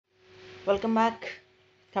Welcome back.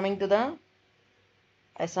 Coming to the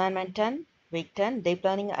assignment 10, week 10, deep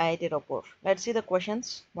learning IIT Ropar. Let's see the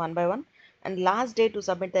questions one by one. And last day to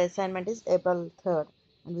submit the assignment is April 3rd.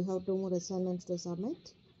 And we have two more assignments to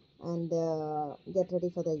submit and get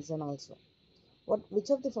ready for the exam also.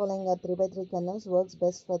 Which of the following 3x3 kernels works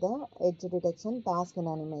best for the edge detection task in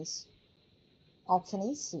animes? Option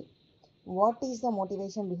is C. What is the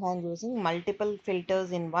motivation behind using multiple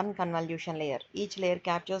filters in one convolution layer? Each layer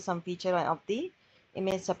captures some feature of the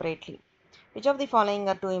image separately. Which of the following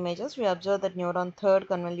are two images? We observe that neuron third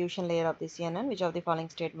convolution layer of the CNN. Which of the following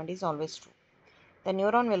statement is always true? The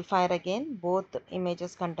neuron will fire again. Both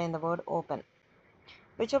images contain the word open.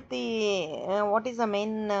 Which of the what is the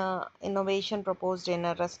main innovation proposed in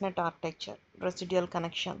a ResNet architecture? Residual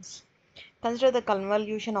connections. Consider the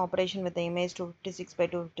convolution operation with the image 256 by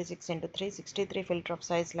 256 into 363 filter of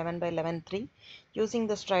size 11 by 11 3 using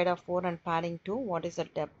the stride of 4 and padding 2. What is the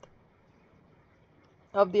depth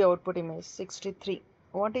of the output image? 63.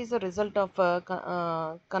 What is the result of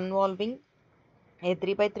convolving a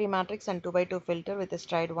 3 by 3 matrix and 2 by 2 filter with a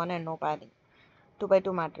stride 1 and no padding? 2 by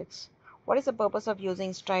 2 matrix. What is the purpose of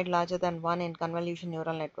using stride larger than 1 in convolution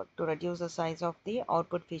neural network? To reduce the size of the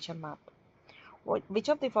output feature map. Which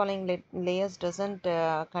of the following layers doesn't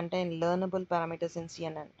contain learnable parameters in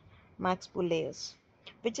CNN? Max pool layers.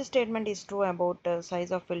 Which statement is true about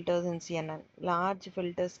size of filters in CNN? Large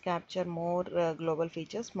filters capture more global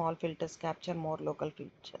features, small filters capture more local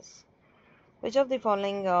features. Which of the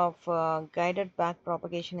following of guided back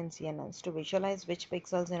propagation in CNNs? To visualize which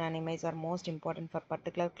pixels in an image are most important for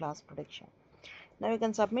particular class prediction. Now you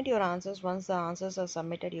can submit your answers. Once the answers are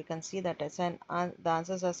submitted, you can see that the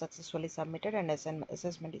answers are successfully submitted and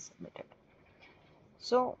assessment is submitted.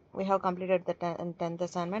 So we have completed the 10th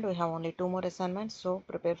assignment. We have only two more assignments. So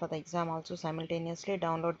prepare for the exam also simultaneously.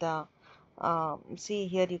 Download the see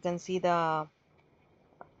here you can see the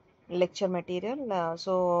lecture material.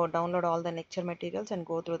 So download all the lecture materials and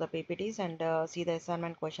go through the PPTs and see the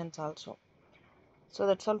assignment questions also. So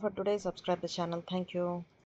that's all for today. Subscribe the channel. Thank you.